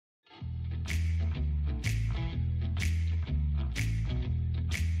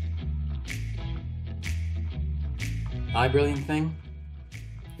My brilliant thing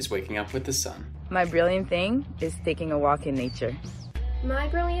is waking up with the sun. My brilliant thing is taking a walk in nature. My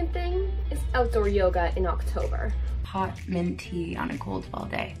brilliant thing is outdoor yoga in October. Hot mint tea on a cold fall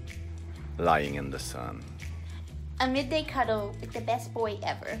day. Lying in the sun. A midday cuddle with the best boy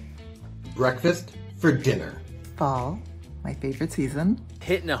ever. Breakfast for dinner. Fall, my favorite season.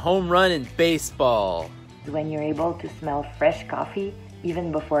 Hitting a home run in baseball. When you're able to smell fresh coffee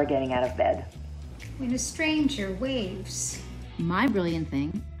even before getting out of bed. When a stranger waves. My brilliant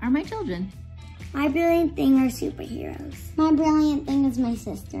thing are my children. My brilliant thing are superheroes. My brilliant thing is my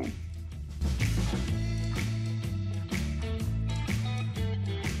sister.